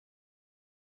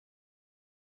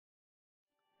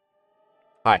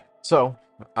So,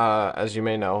 as you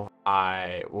may know,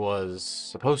 I was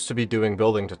supposed to be doing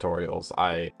building tutorials.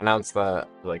 I announced that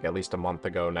like at least a month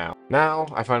ago now. Now,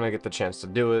 I finally get the chance to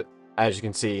do it. As you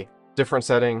can see, different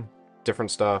setting, different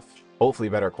stuff, hopefully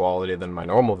better quality than my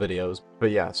normal videos.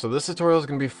 But yeah, so this tutorial is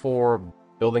going to be for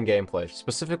building gameplay,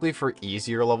 specifically for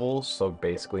easier levels, so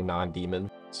basically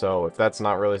non-demon. So if that's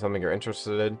not really something you're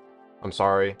interested in, I'm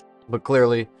sorry. But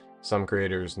clearly, some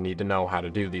creators need to know how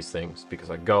to do these things because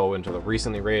I go into the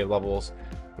recently rated levels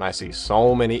and I see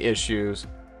so many issues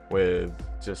with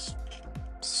just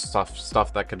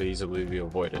stuff that could easily be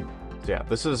avoided. So yeah,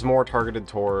 this is more targeted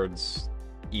towards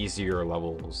easier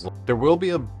levels. There will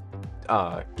be a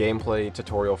gameplay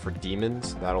tutorial for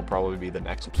demons. That'll probably be the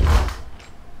next one.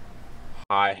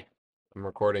 Hi, I'm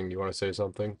recording. Do you want to say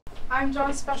something? I'm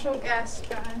John's special guest,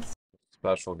 guys.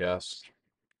 Special guest.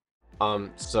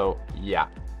 So yeah,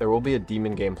 there will be a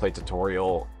demon gameplay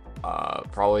tutorial,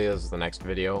 probably as the next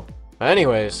video.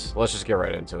 Anyways, let's just get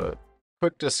right into it.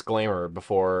 Quick disclaimer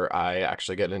before I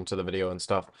actually get into the video and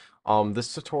stuff.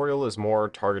 This tutorial is more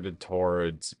targeted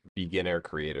towards beginner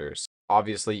creators.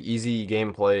 Obviously, easy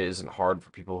gameplay isn't hard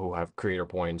for people who have creator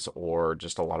points or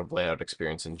just a lot of layout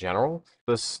experience in general.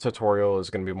 This tutorial is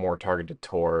going to be more targeted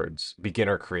towards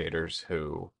beginner creators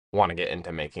who want to get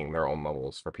into making their own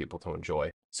levels for people to enjoy.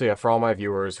 So yeah, for all my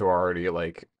viewers who are already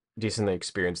like decently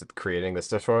experienced at creating this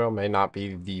tutorial, may not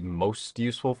be the most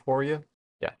useful for you.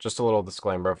 Yeah, just a little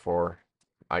disclaimer before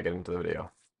I get into the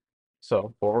video.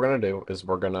 So what we're gonna do is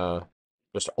we're gonna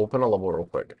just open a level real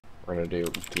quick. We're gonna do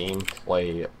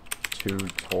gameplay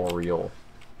tutorial.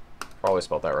 Probably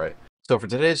spelled that right. So for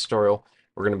today's tutorial,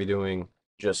 we're gonna be doing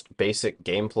just basic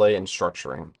gameplay and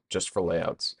structuring, just for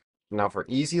layouts. Now for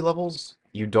easy levels,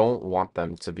 you don't want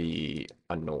them to be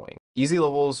annoying. Easy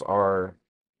levels are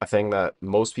a thing that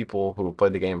most people who play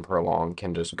the game for long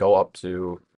can just go up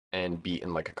to and beat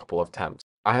in like a couple of attempts.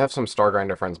 I have some Star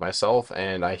Grinder friends myself,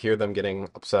 and I hear them getting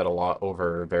upset a lot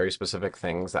over very specific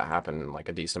things that happen in like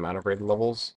a decent amount of rated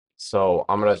levels. So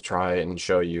I'm going to try and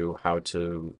show you how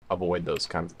to avoid those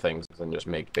kinds of things and just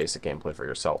make basic gameplay for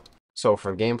yourself. So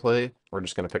for gameplay, we're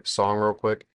just going to pick a song real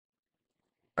quick.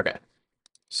 Okay.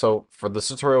 So for this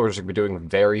tutorial, we're just going to be doing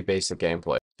very basic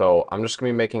gameplay. So I'm just going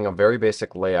to be making a very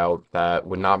basic layout that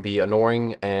would not be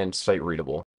annoying and sight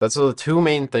readable. That's the two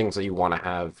main things that you want to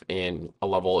have in a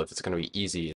level if it's going to be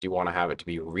easy. You want to have it to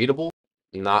be readable,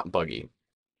 not buggy.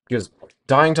 Because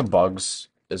dying to bugs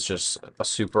is just a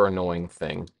super annoying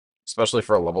thing, especially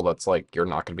for a level that's like you're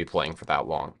not going to be playing for that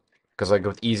long. Because like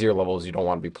with easier levels, you don't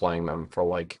want to be playing them for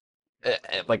like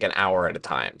an hour at a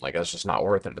time. Like that's just not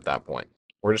worth it at that point.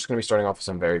 We're just going to be starting off with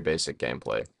some very basic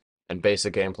gameplay. And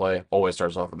basic gameplay always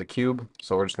starts off with the cube,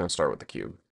 so we're just going to start with the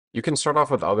cube. You can start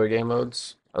off with other game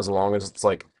modes, as long as it's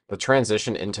like the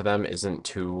transition into them isn't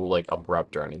too like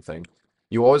abrupt or anything.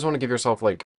 You always want to give yourself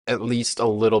like at least a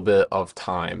little bit of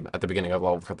time at the beginning of the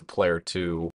level for the player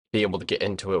to be able to get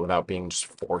into it without being just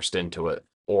forced into it.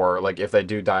 Or like if they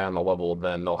do die on the level,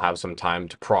 then they'll have some time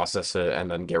to process it and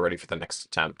then get ready for the next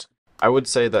attempt. I would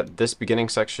say that this beginning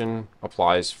section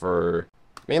applies for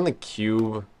mainly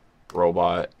cube,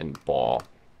 robot, and ball.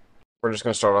 We're just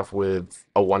going to start off with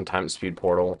a 1 time speed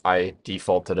portal. I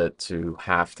defaulted it to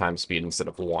half time speed instead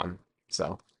of 1.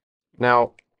 So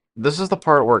now this is the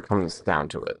part where it comes down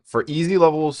to it. For easy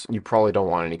levels, you probably don't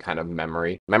want any kind of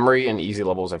memory. Memory in easy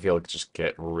levels, I feel like just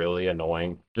get really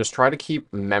annoying. Just try to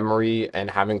keep memory and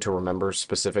having to remember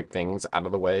specific things out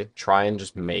of the way. Try and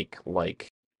just make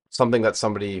like something that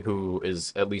somebody who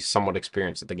is at least somewhat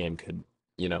experienced at the game could,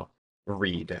 you know,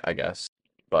 read, I guess.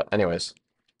 But anyways,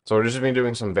 so we're just going to be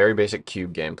doing some very basic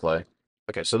cube gameplay.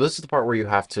 Okay, so this is the part where you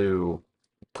have to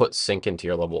put sync into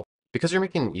your level. Because you're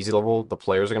making an easy level, the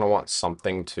players are going to want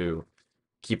something to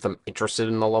keep them interested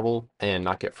in the level and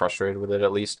not get frustrated with it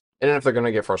at least. And if they're going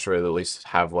to get frustrated, at least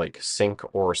have like sync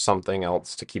or something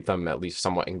else to keep them at least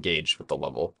somewhat engaged with the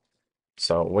level.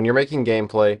 So when you're making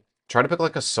gameplay, try to pick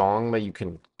like a song that you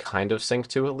can kind of sync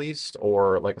to at least,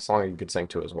 or like a song that you could sync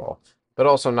to as well. But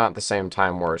also not at the same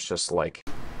time where it's just like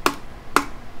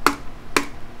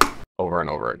over and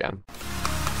over again.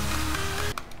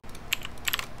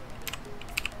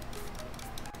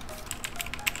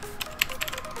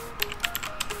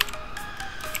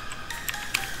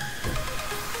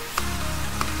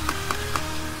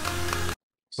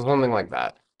 So something like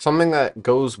that. Something that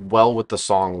goes well with the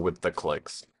song with the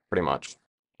clicks, pretty much.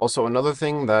 Also, another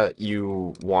thing that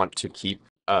you want to keep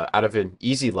out of an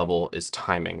easy level is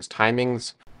timings.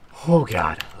 Timings, oh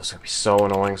god, those can be so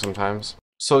annoying sometimes.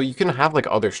 So you can have like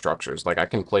other structures, like I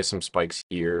can place some spikes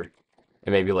here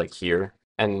and maybe like here,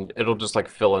 and it'll just like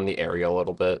fill in the area a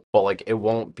little bit, but like it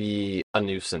won't be a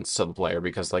nuisance to the player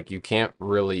because like you can't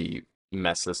really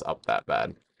mess this up that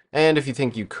bad. And if you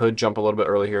think you could jump a little bit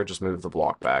early here, just move the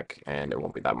block back and it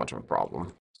won't be that much of a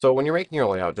problem. So when you're making your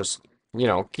layout, just,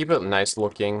 keep it nice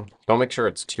looking. Don't make sure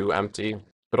it's too empty,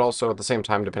 but also at the same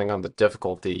time, depending on the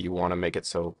difficulty, you want to make it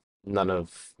so none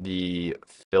of the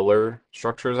filler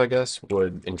structures, I guess,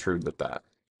 would intrude with that.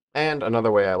 And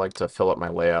another way I like to fill up my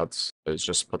layouts is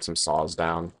just put some saws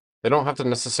down. They don't have to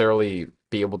necessarily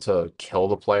be able to kill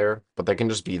the player, but they can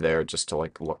just be there just to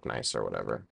like look nice or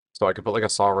whatever. So I could put like a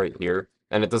saw right here,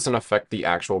 and it doesn't affect the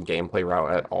actual gameplay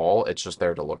route at all. It's just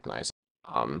there to look nice.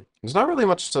 There's not really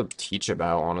much to teach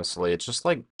about, honestly. It's just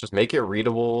like, just make it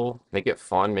readable, make it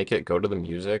fun, make it go to the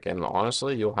music, and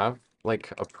honestly, you'll have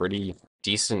like a pretty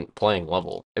decent playing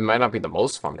level. It might not be the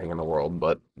most fun thing in the world,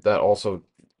 but that also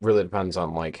really depends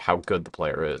on like how good the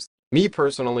player is. Me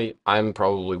personally, I'm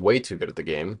probably way too good at the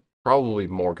game, probably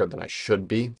more good than I should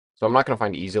be. So I'm not going to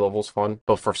find easy levels fun,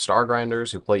 but for star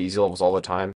grinders who play easy levels all the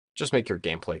time, just make your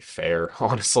gameplay fair,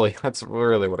 honestly. That's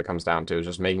really what it comes down to, is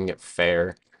just making it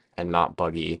fair and not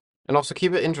buggy. And also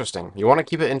keep it interesting. You want to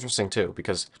keep it interesting too,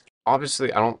 because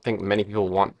obviously I don't think many people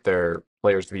want their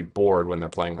players to be bored when they're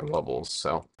playing their levels.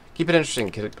 So keep it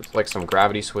interesting, like some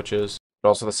gravity switches, but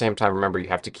also at the same time, remember you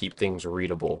have to keep things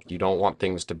readable. You don't want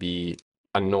things to be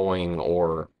annoying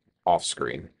or off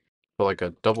screen. Put like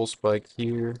a double spike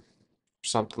here, or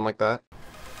something like that.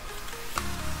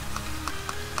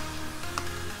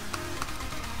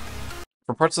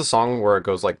 For parts of the song where it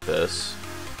goes like this,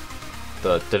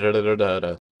 the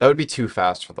da-da-da-da-da-da, that would be too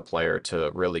fast for the player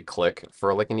to really click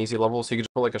for like an easy level, so you could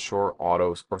just put like a short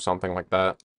auto or something like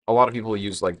that. A lot of people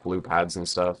use like blue pads and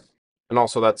stuff, and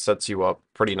also that sets you up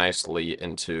pretty nicely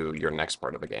into your next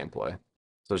part of the gameplay.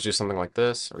 So let's do something like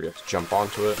this, or you have to jump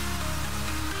onto it.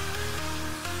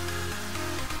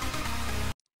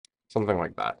 Something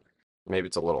like that. Maybe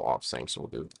it's a little off sync, so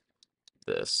we'll do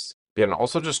this. Yeah, and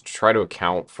also just try to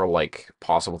account for like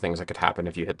possible things that could happen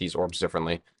if you hit these orbs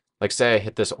differently. Like say I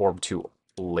hit this orb too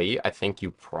late, I think you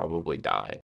probably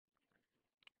die.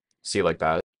 See, like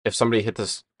that. If somebody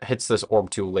hits this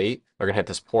orb too late, they're gonna hit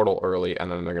this portal early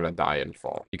and then they're gonna die and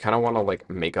fall. You kind of want to like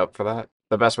make up for that.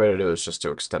 The best way to do it is just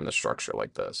to extend the structure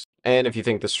like this. And if you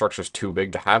think this structure is too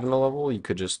big to have in the level, you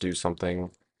could just do something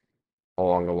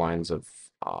along the lines of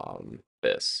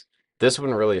this. This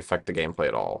wouldn't really affect the gameplay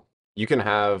at all. You can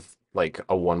have like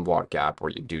a one block gap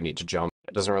where you do need to jump.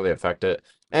 It doesn't really affect it.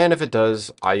 And if it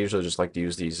does, I usually just like to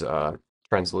use these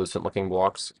translucent looking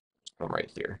blocks from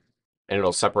right here. And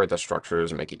it'll separate the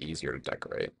structures and make it easier to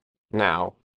decorate.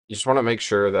 Now, you just want to make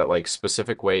sure that like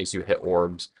specific ways you hit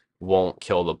orbs won't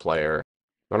kill the player.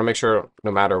 You want to make sure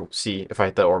no matter, see, if I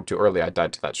hit the orb too early, I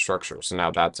died to that structure. So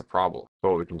now that's a problem. So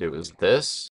what we can do is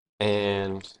this,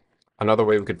 and another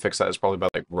way we could fix that is probably by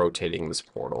like rotating this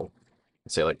portal.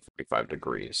 Let's say like 45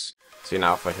 degrees. See,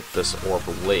 now if I hit this orb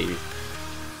late,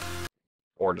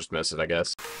 or just miss it, I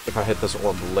guess. If I hit this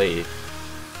orb late,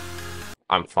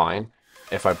 I'm fine.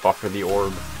 If I buffer the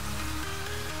orb,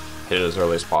 hit it as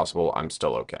early as possible, I'm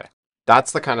still okay.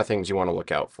 That's the kind of things you want to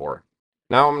look out for.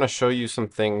 Now I'm going to show you some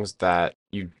things that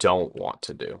you don't want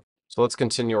to do. So let's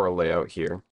continue our layout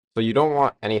here. So you don't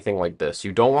want anything like this.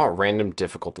 You don't want random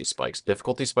difficulty spikes.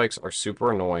 Difficulty spikes are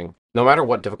super annoying. No matter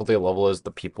what difficulty the level is,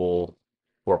 the people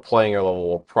who are playing your level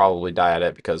will probably die at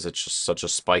it because it's just such a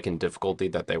spike in difficulty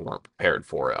that they weren't prepared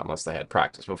for it unless they had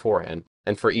practice beforehand.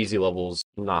 And for easy levels,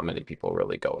 not many people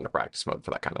really go into practice mode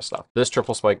for that kind of stuff. This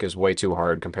triple spike is way too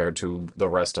hard compared to the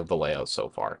rest of the layout so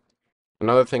far.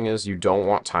 Another thing is you don't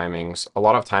want timings. A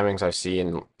lot of timings I see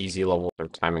in easy levels are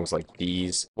timings like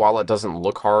these. While it doesn't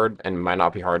look hard and might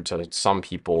not be hard to some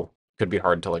people, could be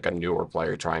hard to like a newer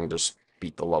player trying to just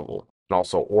beat the level. And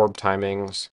also orb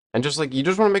timings. And just like, you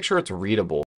just want to make sure it's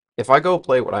readable. If I go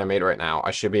play what I made right now,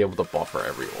 I should be able to buffer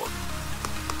every orb.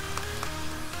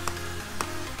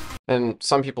 And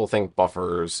some people think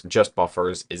just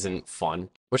buffers isn't fun,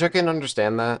 which I can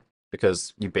understand that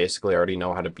because you basically already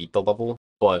know how to beat the level,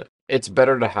 but it's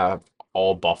better to have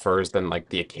all buffers than like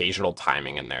the occasional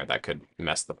timing in there that could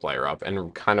mess the player up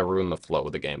and kind of ruin the flow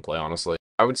of the gameplay, honestly.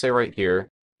 I would say right here,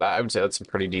 I would say that's some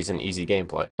pretty decent, easy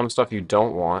gameplay. Some stuff you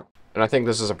don't want, and I think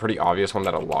this is a pretty obvious one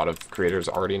that a lot of creators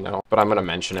already know, but I'm going to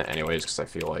mention it anyways because I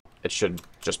feel like it should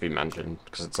just be mentioned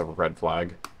because it's a red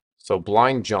flag. So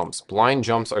blind jumps. Blind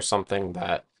jumps are something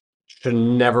that should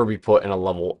never be put in a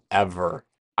level ever.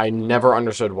 I never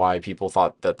understood why people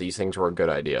thought that these things were a good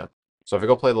idea. So if I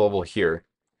go play the level here,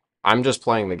 I'm just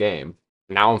playing the game.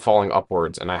 Now I'm falling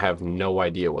upwards and I have no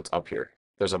idea what's up here.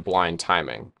 There's a blind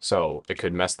timing. So it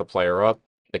could mess the player up.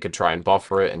 They could try and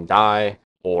buffer it and die.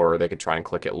 or they could try and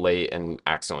click it late and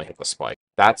accidentally hit the spike.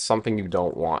 That's something you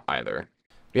don't want either.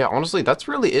 But yeah, honestly, that's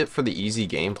really it for the easy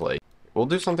gameplay. We'll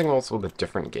do something else with a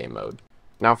different game mode.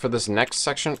 Now for this next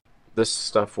section, this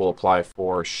stuff will apply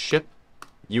for ship,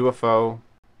 UFO,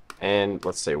 and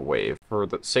let's say wave. For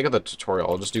the sake of the tutorial,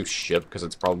 I'll just do ship because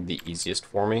it's probably the easiest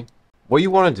for me. What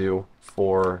you want to do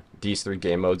for these three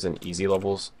game modes and easy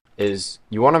levels is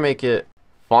you want to make it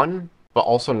fun, but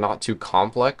also not too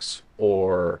complex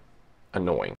or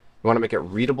annoying. You want to make it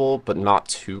readable, but not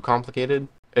too complicated.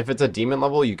 If it's a demon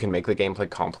level, you can make the gameplay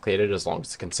complicated as long as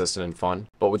it's consistent and fun.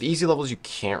 But with easy levels, you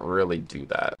can't really do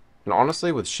that. And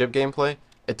honestly, with ship gameplay,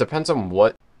 it depends on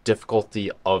what difficulty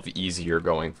of easy you're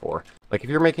going for. Like if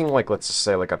you're making like, let's just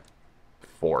say like a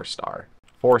 4-star.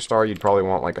 4-star, you'd probably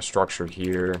want like a structure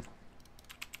here,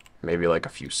 maybe like a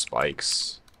few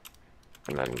spikes,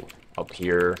 and then up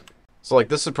here. So like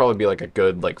this would probably be like a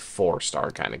good like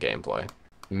 4-star kind of gameplay.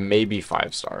 Maybe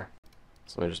 5-star.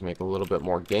 So let me just make a little bit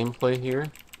more gameplay here.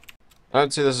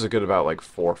 I'd say this is a good about like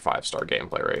 4 or 5-star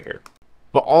gameplay right here.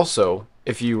 But also,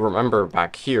 if you remember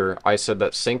back here, I said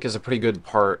that sync is a pretty good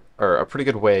part, or a pretty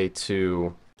good way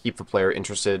to keep the player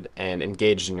interested and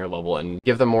engaged in your level and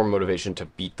give them more motivation to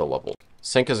beat the level.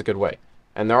 Sync is a good way.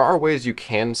 And there are ways you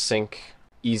can sync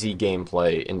easy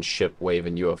gameplay in ship, wave,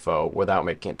 and UFO without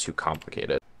making it too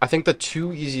complicated. I think the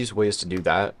two easiest ways to do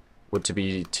that would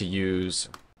be to use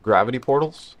gravity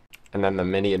portals and then the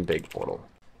mini and big portal.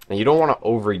 And you don't want to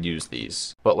overuse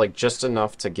these, but like just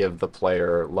enough to give the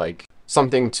player like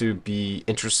something to be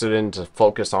interested in, to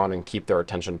focus on and keep their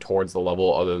attention towards the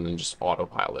level other than just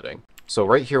autopiloting. So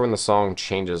right here when the song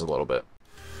changes a little bit,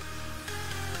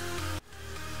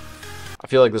 I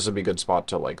feel like this would be a good spot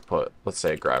to like put, let's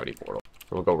say, a gravity portal.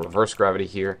 So we'll go reverse gravity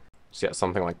here. So yeah,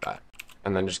 something like that.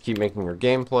 And then just keep making your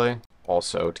gameplay.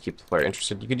 Also, to keep the player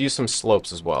interested, you could use some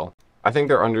slopes as well. I think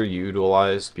they're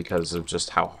underutilized because of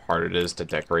just how hard it is to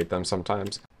decorate them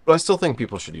sometimes. But I still think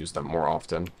people should use them more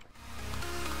often.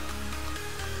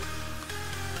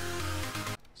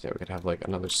 So yeah, we could have like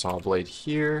another saw blade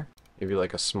here. Maybe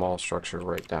like a small structure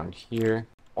right down here.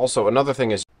 Also, another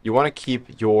thing is you want to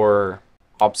keep your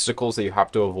obstacles that you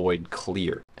have to avoid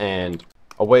clear. And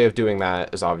a way of doing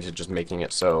that is obviously just making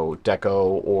it so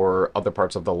deco or other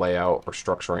parts of the layout or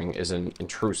structuring isn't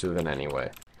intrusive in any way.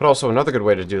 But also another good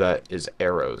way to do that is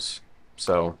arrows.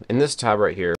 So in this tab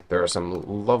right here, there are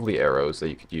some lovely arrows that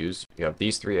you could use. You have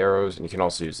these 3 arrows, and you can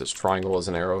also use this triangle as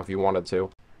an arrow if you wanted to.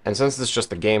 And since this is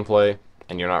just the gameplay,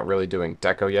 and you're not really doing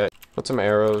deco yet, put some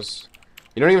arrows.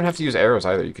 You don't even have to use arrows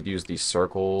either. You could use these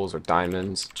circles or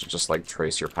diamonds to just like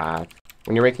trace your path.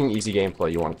 When you're making easy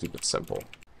gameplay, you want to keep it simple.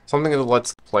 Something that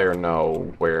lets the player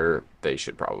know where they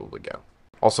should probably go.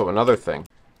 Also, another thing,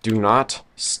 do not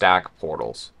stack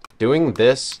portals. Doing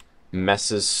this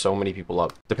messes so many people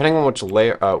up. Depending on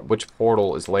which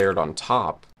portal is layered on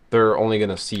top, they're only going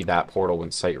to see that portal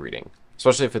when sight reading,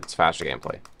 especially if it's faster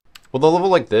gameplay. With a level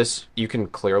like this, you can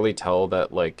clearly tell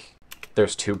that like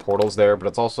there's 2 portals there, but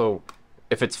it's also,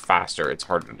 if it's faster, it's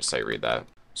harder to sight read that.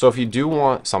 So if you do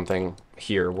want something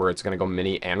here where it's going to go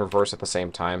mini and reverse at the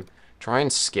same time, try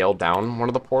and scale down one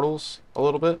of the portals a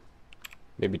little bit,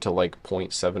 maybe to like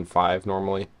 0.75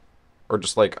 normally, or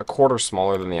just like a quarter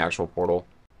smaller than the actual portal,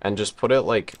 and just put it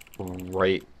like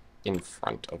right in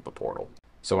front of the portal.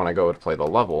 So when I go to play the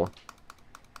level,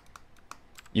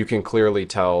 you can clearly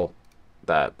tell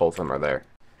that both of them are there.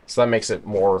 So that makes it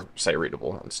more sight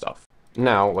readable and stuff.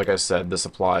 Now, like I said, this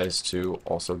applies to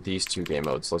also these 2 game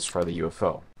modes. Let's try the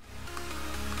UFO.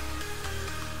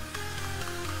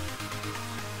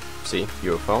 See,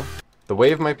 UFO. The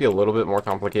wave might be a little bit more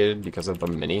complicated because of the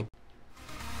mini.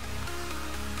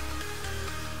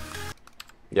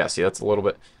 Yeah, see, that's a little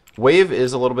bit... Wave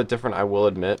is a little bit different, I will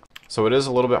admit. So it is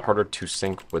a little bit harder to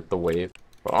sync with the wave.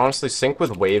 But honestly, sync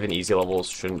with wave and easy levels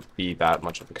shouldn't be that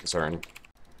much of a concern.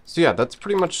 So yeah, that's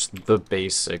pretty much the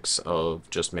basics of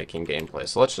just making gameplay.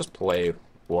 So let's just play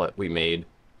what we made.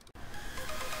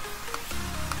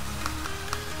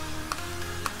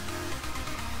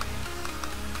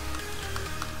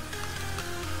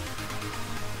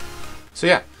 So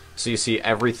yeah, so you see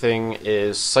everything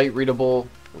is sight readable.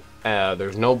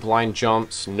 There's no blind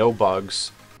jumps, no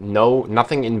bugs,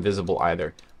 nothing invisible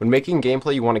either. When making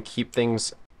gameplay, you want to keep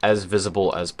things as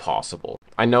visible as possible.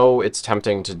 I know it's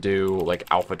tempting to do like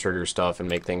alpha trigger stuff and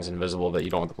make things invisible that you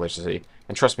don't want the players to see.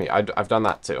 And trust me, I've done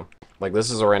that too. Like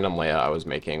this is a random layout I was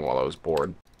making while I was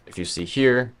bored. If you see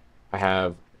here, I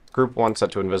have group 1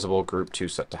 set to invisible, group 2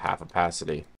 set to half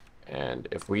opacity. And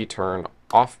if we turn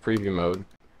off preview mode,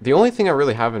 the only thing I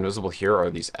really have invisible here are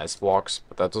these S blocks,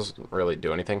 but that doesn't really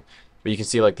do anything. But you can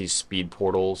see like these speed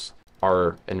portals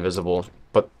are invisible.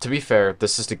 But to be fair,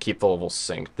 this is to keep the levels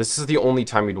synced. This is the only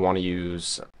time you'd want to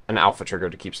use an alpha trigger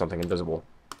to keep something invisible.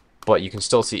 But you can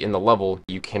still see in the level,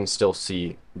 you can still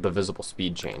see the visible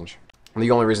speed change. And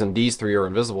the only reason these three are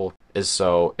invisible is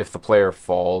so if the player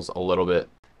falls a little bit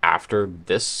after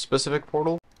this specific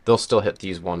portal, they'll still hit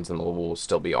these ones and the level will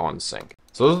still be on sync.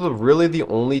 So those are really the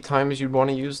only times you'd want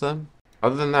to use them.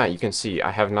 Other than that, you can see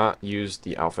I have not used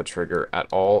the alpha trigger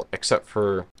at all, except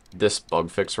for this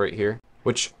bug fix right here.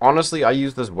 Which, honestly, I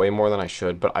use this way more than I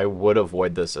should, but I would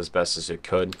avoid this as best as it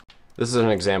could. This is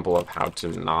an example of how to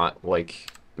not,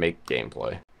 like, make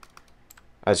gameplay.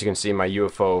 As you can see, my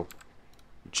UFO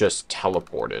just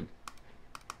teleported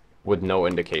with no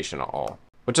indication at all.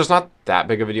 Which is not that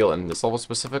big of a deal in this level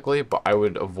specifically, but I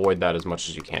would avoid that as much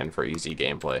as you can for easy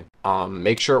gameplay.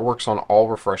 Make sure it works on all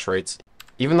refresh rates.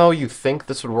 Even though you think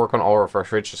this would work on all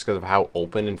refresh rates just because of how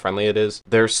open and friendly it is,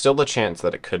 there's still a chance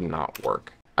that it could not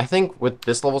work. I think with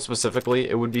this level specifically,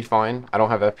 it would be fine. I don't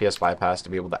have FPS bypass to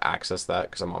be able to access that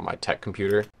because I'm on my tech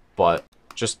computer. But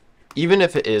just even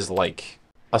if it is like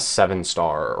a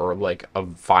 7-star or like a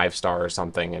 5-star or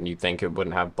something and you think it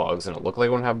wouldn't have bugs and it looked like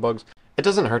it wouldn't have bugs, it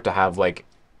doesn't hurt to have like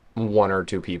 1 or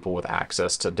 2 people with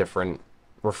access to different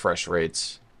refresh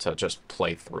rates to just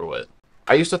play through it.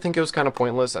 I used to think it was kind of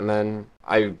pointless, and then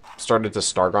I started to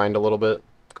star grind a little bit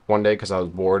one day because I was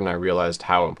bored and I realized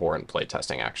how important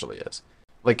playtesting actually is.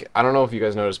 Like, I don't know if you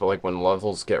guys noticed, but like when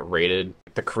levels get rated,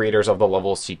 the creators of the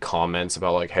levels see comments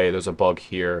about like, hey, there's a bug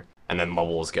here, and then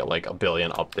levels get like a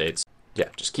billion updates. Yeah,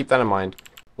 just keep that in mind.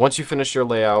 Once you finish your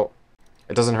layout,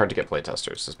 it doesn't hurt to get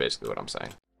playtesters, is basically what I'm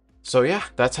saying. So yeah,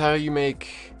 that's how you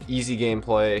make easy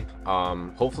gameplay.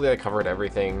 Hopefully I covered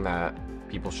everything that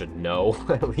people should know,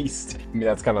 at least. I mean,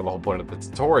 that's kind of the whole point of the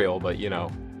tutorial, but you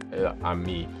know, I'm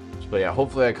me. But yeah,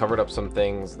 hopefully I covered up some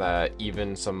things that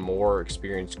even some more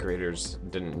experienced creators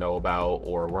didn't know about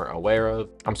or weren't aware of.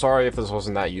 I'm sorry if this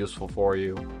wasn't that useful for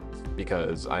you,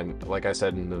 because like I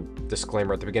said in the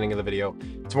disclaimer at the beginning of the video,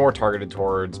 it's more targeted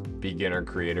towards beginner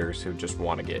creators who just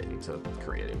want to get into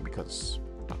creating because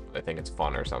I think it's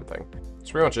fun or something.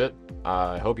 That's pretty much it.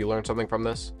 I hope you learned something from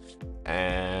this,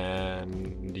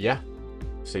 and yeah,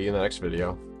 see you in the next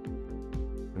video.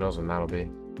 Who knows when that'll be.